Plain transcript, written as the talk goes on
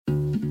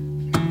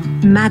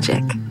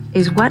Magic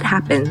is what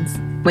happens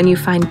when you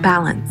find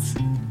balance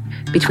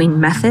between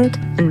method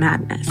and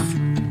madness,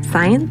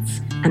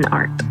 science and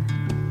art.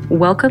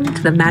 Welcome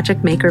to the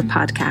Magic Maker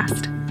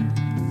Podcast,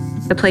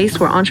 the place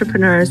where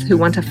entrepreneurs who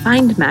want to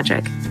find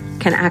magic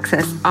can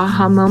access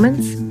aha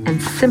moments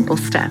and simple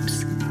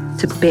steps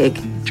to big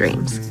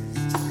dreams.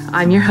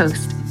 I'm your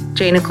host,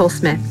 Jay Nicole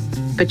Smith,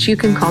 but you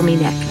can call me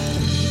Nick.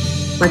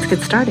 Let's get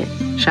started,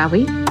 shall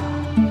we?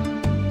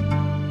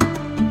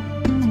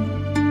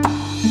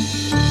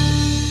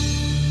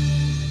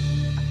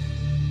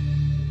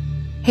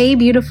 Hey,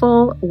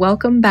 beautiful.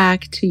 Welcome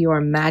back to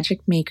your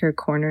Magic Maker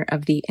corner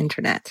of the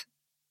internet.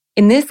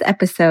 In this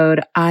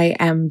episode, I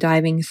am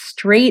diving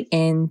straight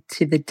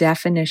into the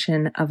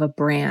definition of a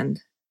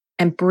brand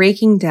and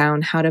breaking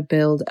down how to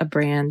build a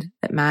brand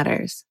that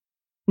matters.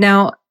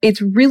 Now,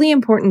 it's really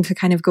important to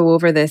kind of go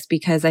over this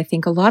because I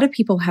think a lot of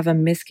people have a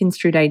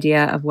misconstrued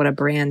idea of what a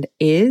brand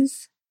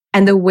is,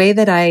 and the way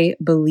that I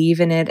believe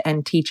in it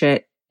and teach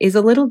it is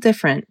a little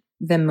different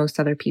than most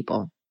other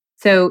people.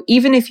 So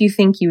even if you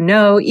think you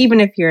know,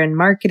 even if you're in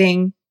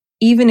marketing,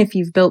 even if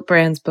you've built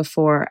brands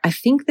before, I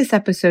think this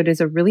episode is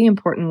a really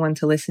important one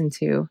to listen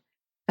to,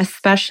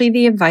 especially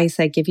the advice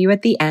I give you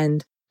at the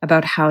end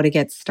about how to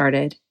get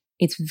started.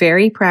 It's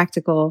very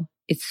practical,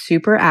 it's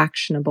super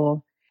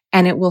actionable,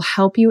 and it will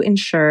help you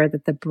ensure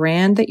that the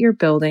brand that you're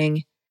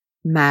building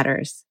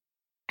matters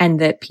and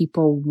that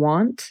people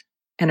want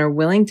and are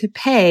willing to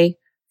pay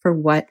for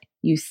what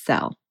you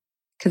sell.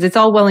 Because it's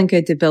all well and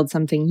good to build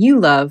something you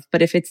love,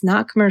 but if it's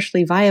not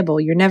commercially viable,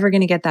 you're never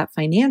going to get that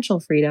financial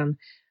freedom,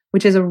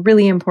 which is a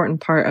really important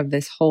part of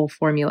this whole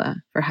formula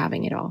for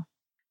having it all.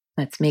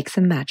 Let's make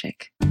some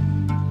magic.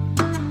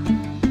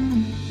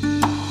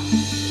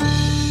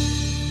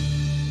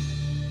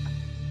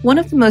 One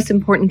of the most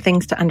important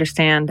things to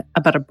understand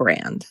about a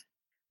brand,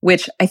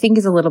 which I think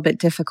is a little bit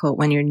difficult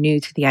when you're new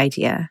to the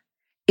idea,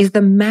 is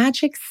the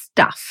magic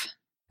stuff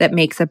that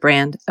makes a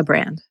brand a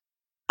brand.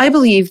 I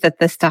believe that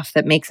the stuff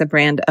that makes a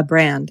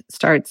brand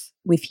starts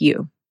with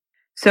you.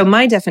 So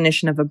my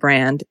definition of a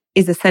brand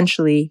is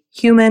essentially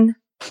human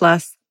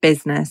plus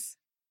business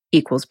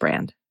equals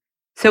brand.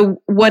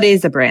 So what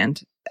is a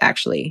brand,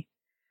 actually?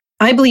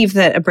 I believe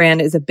that a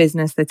brand is a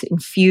business that's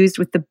infused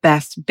with the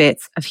best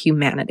bits of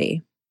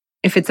humanity.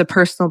 If it's a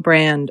personal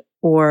brand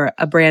or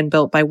a brand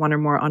built by one or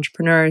more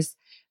entrepreneurs,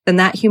 then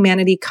that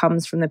humanity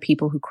comes from the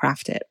people who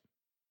craft it.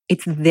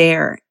 It's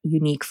their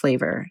unique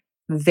flavor,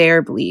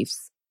 their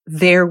beliefs,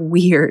 they're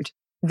weird,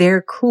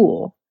 they're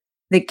cool,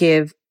 that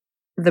give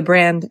the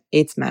brand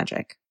its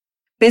magic.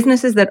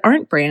 Businesses that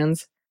aren't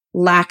brands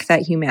lack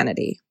that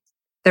humanity.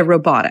 They're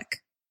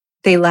robotic.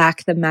 They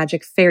lack the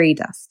magic fairy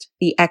dust,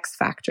 the X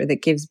factor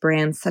that gives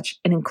brands such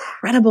an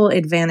incredible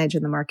advantage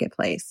in the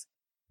marketplace.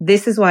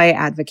 This is why I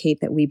advocate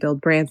that we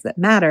build brands that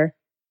matter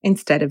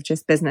instead of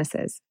just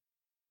businesses.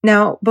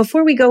 Now,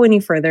 before we go any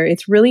further,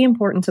 it's really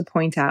important to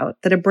point out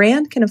that a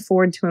brand can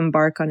afford to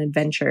embark on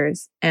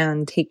adventures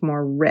and take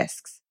more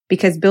risks,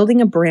 because building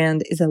a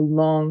brand is a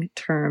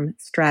long-term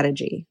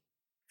strategy.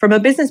 From a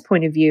business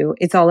point of view,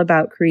 it's all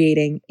about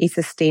creating a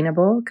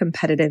sustainable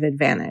competitive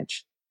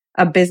advantage,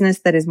 a business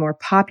that is more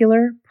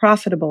popular,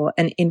 profitable,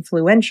 and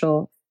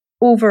influential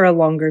over a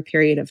longer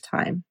period of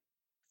time.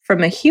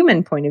 From a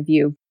human point of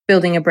view,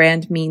 building a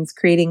brand means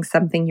creating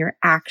something you're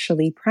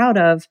actually proud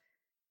of,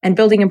 and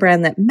building a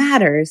brand that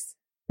matters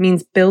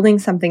means building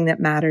something that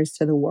matters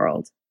to the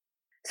world.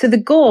 So the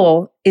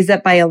goal is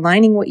that by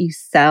aligning what you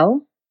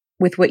sell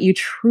with what you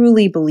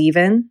truly believe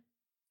in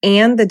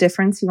and the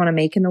difference you want to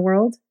make in the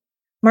world,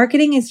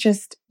 marketing is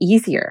just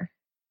easier.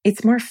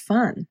 It's more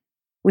fun,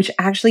 which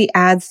actually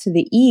adds to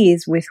the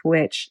ease with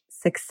which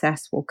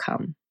success will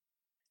come.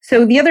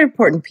 So the other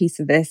important piece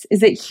of this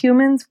is that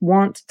humans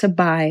want to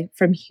buy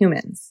from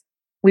humans.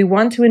 We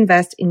want to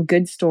invest in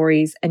good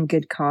stories and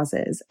good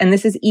causes. And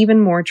this is even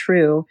more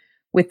true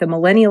with the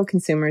millennial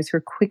consumers who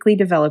are quickly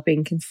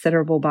developing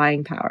considerable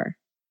buying power.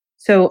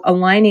 So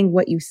aligning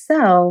what you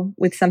sell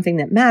with something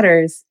that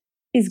matters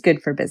is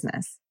good for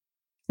business.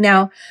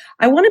 Now,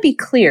 I want to be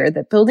clear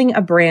that building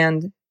a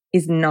brand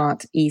is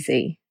not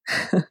easy.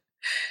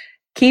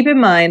 Keep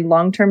in mind,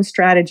 long-term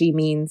strategy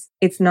means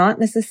it's not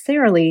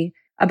necessarily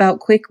about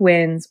quick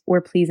wins or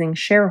pleasing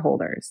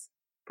shareholders.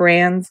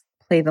 Brands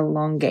play the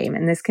long game,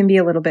 and this can be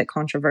a little bit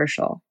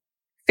controversial.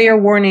 Fair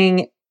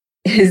warning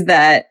is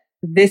that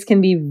this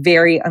can be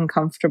very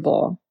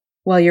uncomfortable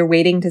while you're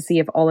waiting to see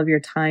if all of your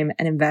time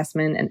and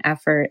investment and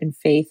effort and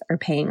faith are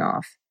paying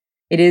off.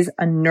 It is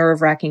a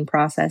nerve-wracking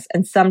process,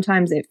 and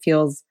sometimes it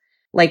feels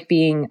like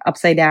being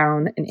upside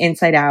down and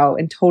inside out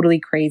and totally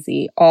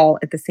crazy all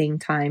at the same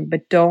time,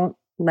 but don't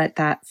let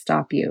that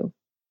stop you.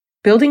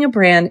 Building a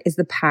brand is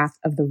the path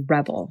of the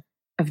rebel,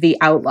 of the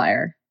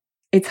outlier.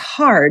 It's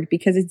hard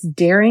because it's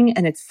daring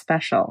and it's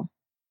special.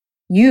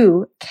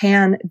 You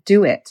can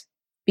do it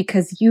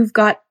because you've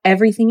got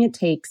everything it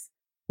takes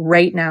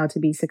right now to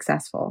be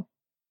successful.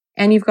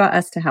 And you've got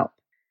us to help.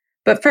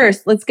 But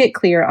first, let's get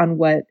clear on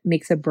what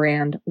makes a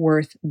brand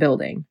worth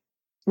building.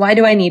 Why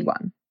do I need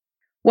one?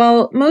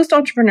 Well, most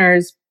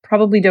entrepreneurs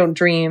probably don't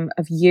dream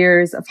of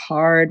years of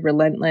hard,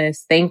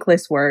 relentless,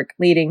 thankless work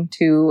leading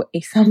to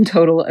a sum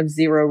total of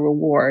zero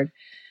reward.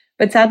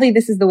 But sadly,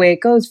 this is the way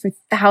it goes for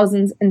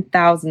thousands and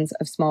thousands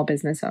of small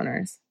business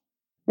owners.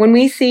 When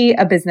we see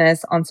a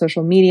business on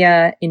social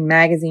media, in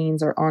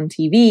magazines, or on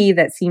TV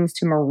that seems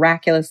to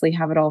miraculously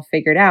have it all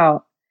figured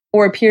out,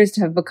 or appears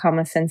to have become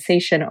a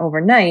sensation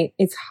overnight,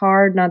 it's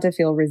hard not to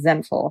feel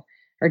resentful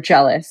or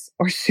jealous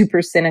or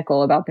super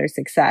cynical about their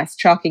success,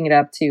 chalking it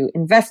up to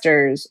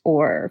investors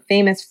or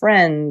famous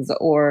friends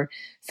or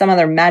some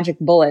other magic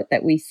bullet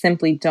that we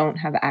simply don't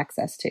have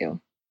access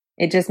to.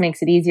 It just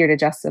makes it easier to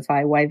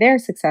justify why they're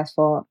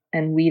successful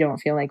and we don't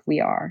feel like we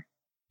are.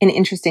 An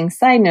interesting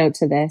side note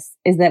to this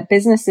is that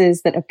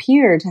businesses that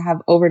appear to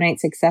have overnight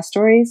success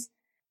stories,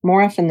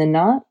 more often than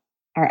not,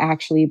 are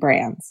actually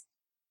brands.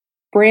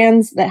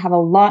 Brands that have a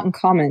lot in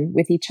common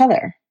with each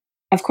other.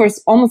 Of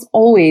course, almost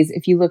always,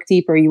 if you look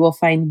deeper, you will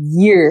find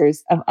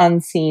years of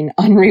unseen,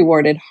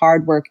 unrewarded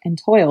hard work and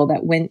toil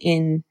that went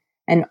in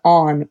and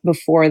on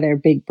before their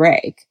big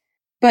break.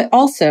 But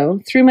also,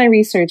 through my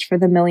research for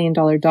the $1 Million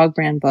Dog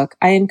Brand book,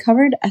 I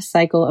uncovered a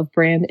cycle of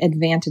brand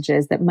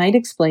advantages that might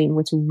explain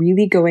what's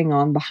really going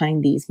on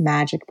behind these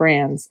magic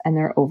brands and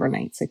their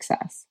overnight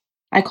success.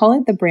 I call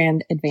it the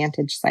brand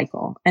advantage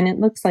cycle, and it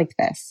looks like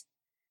this.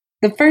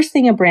 The first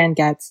thing a brand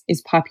gets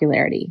is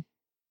popularity.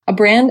 A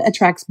brand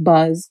attracts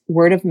buzz,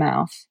 word of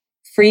mouth,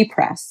 free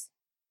press,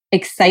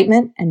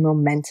 excitement, and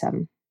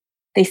momentum.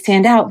 They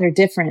stand out, they're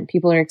different,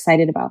 people are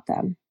excited about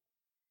them.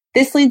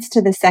 This leads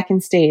to the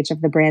second stage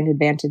of the brand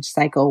advantage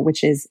cycle,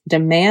 which is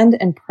demand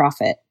and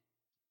profit.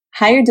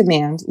 Higher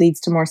demand leads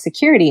to more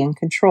security and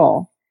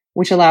control,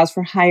 which allows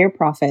for higher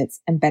profits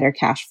and better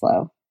cash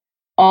flow,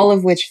 all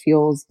of which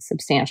fuels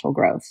substantial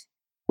growth,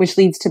 which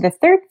leads to the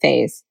third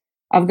phase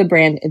of the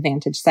brand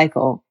advantage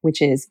cycle,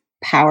 which is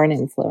power and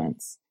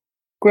influence.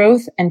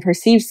 Growth and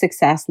perceived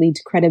success lead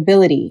to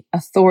credibility,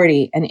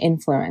 authority, and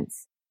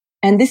influence.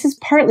 And this is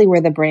partly where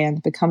the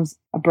brand becomes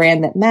a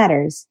brand that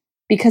matters,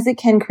 because it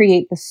can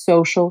create the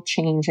social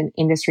change and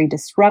industry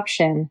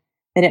disruption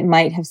that it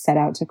might have set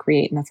out to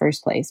create in the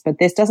first place. But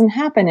this doesn't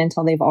happen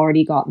until they've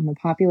already gotten the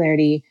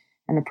popularity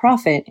and the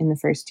profit in the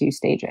first two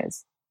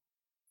stages.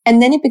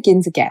 And then it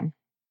begins again.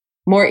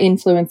 More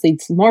influence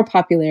leads to more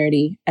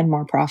popularity and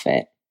more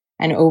profit,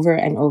 and over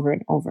and over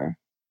and over.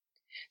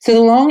 So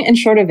the long and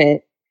short of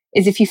it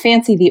is, if you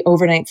fancy the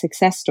overnight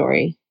success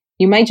story,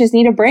 you might just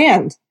need a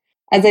brand.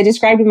 As I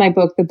described in my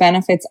book, the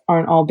benefits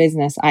aren't all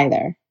business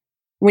either.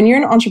 When you're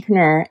an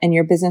entrepreneur and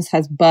your business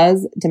has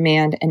buzz,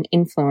 demand, and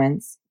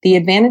influence, the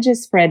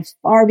advantages spread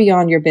far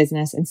beyond your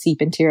business and seep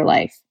into your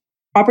life.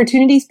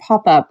 Opportunities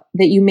pop up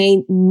that you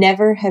may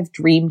never have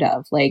dreamed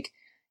of, like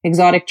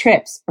exotic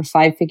trips or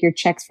 5-figure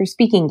checks for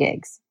speaking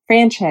gigs,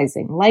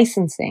 franchising,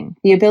 licensing,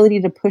 the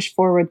ability to push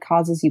forward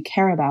causes you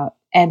care about,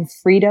 and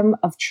freedom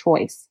of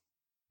choice.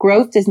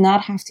 Growth does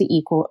not have to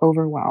equal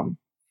overwhelm.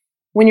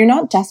 When you're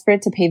not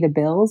desperate to pay the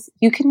bills,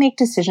 you can make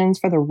decisions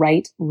for the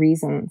right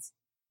reasons.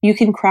 You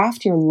can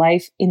craft your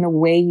life in the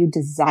way you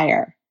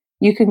desire.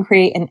 You can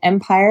create an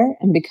empire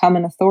and become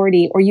an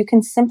authority, or you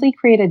can simply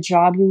create a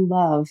job you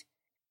love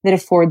that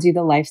affords you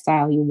the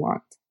lifestyle you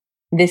want.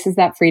 This is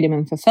that freedom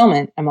and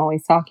fulfillment I'm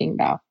always talking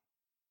about.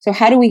 So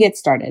how do we get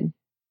started?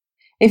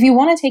 If you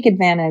want to take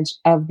advantage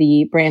of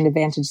the brand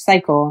advantage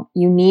cycle,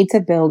 you need to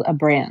build a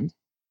brand.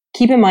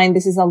 Keep in mind,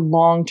 this is a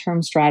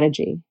long-term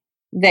strategy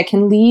that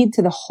can lead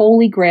to the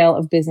holy grail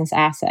of business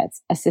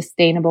assets, a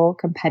sustainable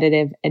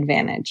competitive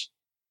advantage,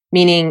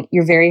 meaning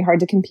you're very hard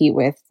to compete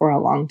with for a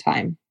long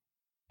time,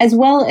 as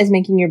well as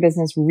making your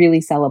business really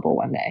sellable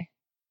one day.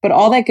 But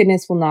all that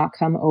goodness will not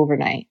come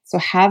overnight. So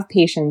have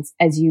patience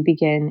as you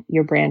begin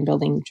your brand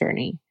building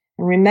journey.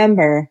 And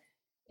remember,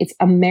 it's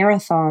a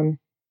marathon.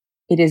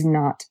 It is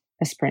not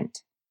a sprint.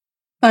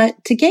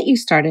 But to get you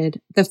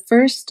started, the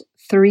first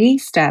 3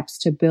 steps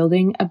to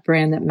building a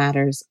brand that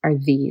matters are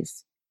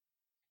these.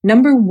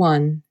 Number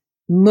 1,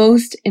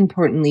 most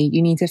importantly,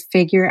 you need to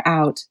figure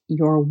out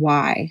your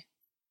why,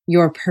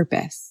 your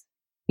purpose.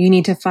 You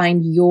need to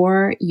find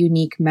your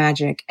unique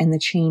magic and the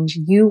change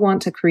you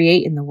want to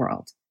create in the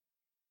world.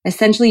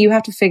 Essentially, you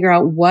have to figure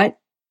out what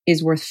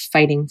is worth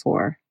fighting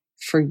for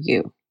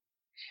you.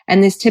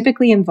 And this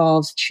typically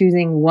involves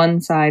choosing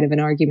one side of an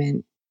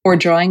argument or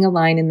drawing a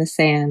line in the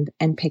sand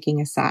and picking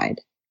a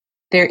side.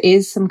 There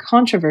is some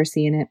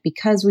controversy in it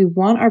because we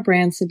want our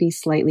brands to be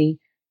slightly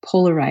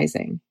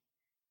polarizing.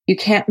 You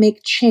can't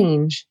make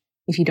change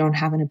if you don't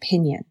have an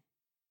opinion.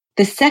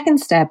 The second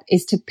step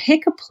is to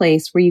pick a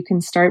place where you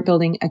can start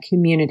building a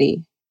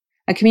community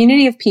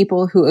of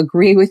people who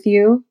agree with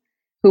you,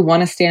 who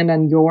want to stand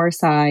on your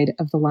side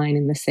of the line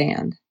in the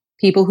sand,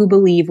 people who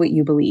believe what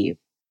you believe.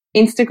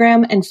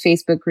 Instagram and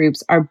Facebook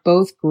groups are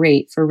both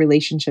great for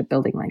relationship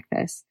building like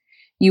this.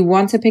 You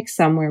want to pick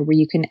somewhere where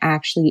you can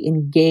actually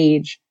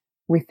engage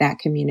with that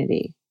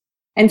community.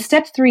 And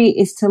step 3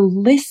 is to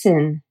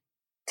listen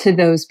to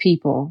those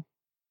people.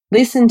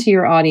 Listen to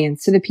your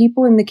audience, to the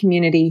people in the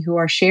community who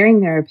are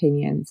sharing their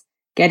opinions,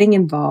 getting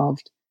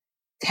involved,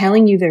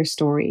 telling you their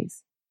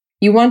stories.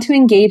 You want to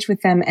engage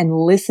with them and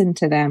listen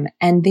to them,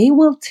 and they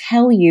will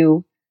tell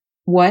you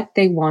what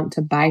they want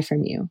to buy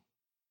from you.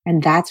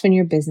 And that's when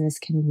your business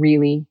can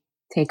really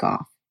take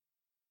off.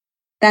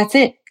 That's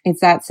it.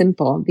 It's that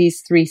simple.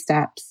 These 3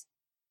 steps.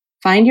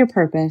 Find your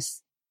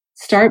purpose.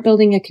 Start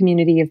building a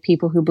community of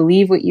people who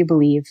believe what you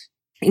believe.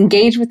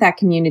 Engage with that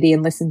community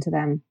and listen to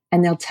them,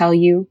 and they'll tell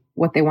you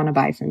what they want to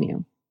buy from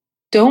you.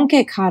 Don't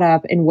get caught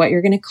up in what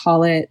you're going to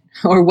call it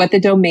or what the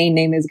domain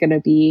name is going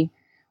to be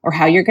or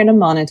how you're going to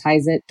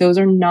monetize it. Those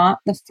are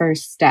not the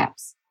first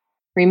steps.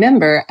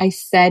 Remember, I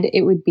said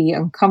it would be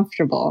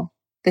uncomfortable.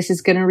 This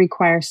is going to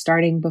require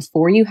starting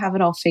before you have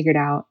it all figured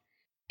out.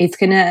 It's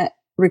going to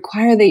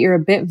require that you're a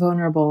bit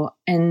vulnerable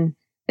and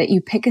that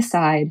you pick a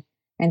side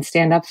and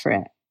stand up for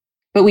it.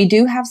 But we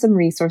do have some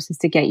resources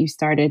to get you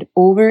started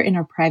over in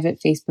our private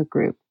Facebook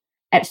group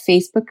at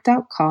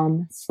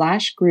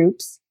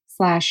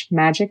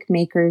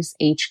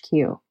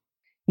facebook.com/groups/magicmakershq.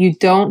 You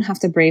don't have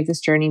to brave this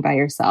journey by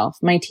yourself.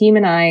 My team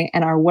and I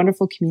and our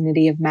wonderful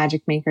community of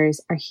magic makers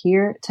are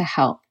here to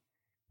help.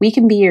 We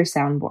can be your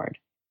soundboard.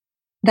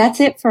 That's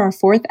it for our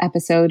 4th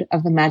episode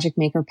of the Magic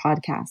Maker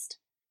podcast.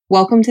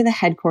 Welcome to the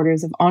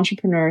headquarters of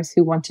entrepreneurs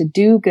who want to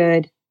do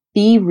good,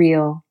 be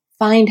real,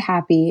 find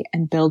happy,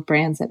 and build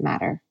brands that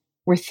matter.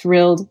 We're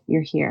thrilled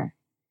you're here.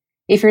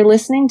 If you're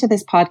listening to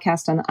this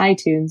podcast on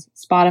iTunes,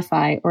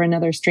 Spotify, or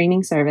another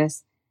streaming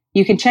service,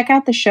 you can check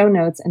out the show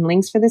notes and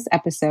links for this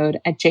episode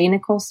at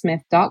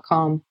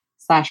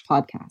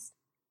jnicolesmith.com/podcast.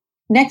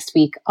 Next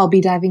week, I'll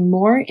be diving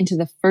more into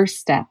the first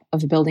step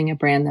of building a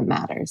brand that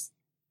matters,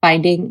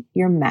 finding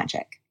your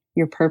magic,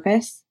 your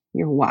purpose,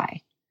 your why.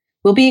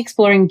 We'll be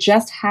exploring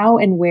just how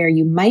and where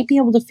you might be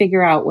able to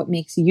figure out what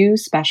makes you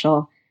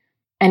special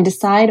and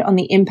decide on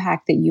the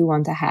impact that you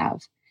want to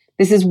have.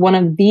 This is one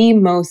of the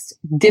most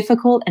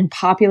difficult and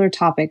popular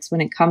topics when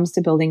it comes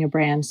to building a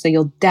brand, so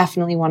you'll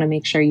definitely want to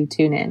make sure you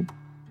tune in.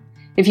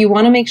 If you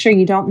want to make sure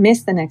you don't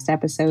miss the next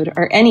episode,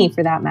 or any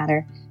for that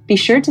matter, be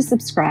sure to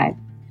subscribe.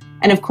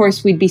 And of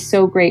course, we'd be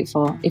so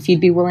grateful if you'd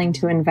be willing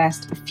to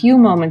invest a few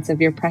moments of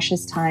your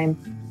precious time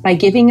by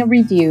giving a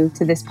review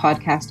to this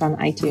podcast on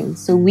iTunes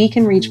so we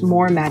can reach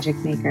more magic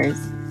makers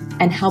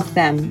and help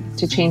them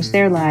to change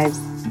their lives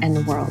and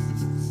the world.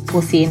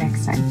 We'll see you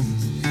next time.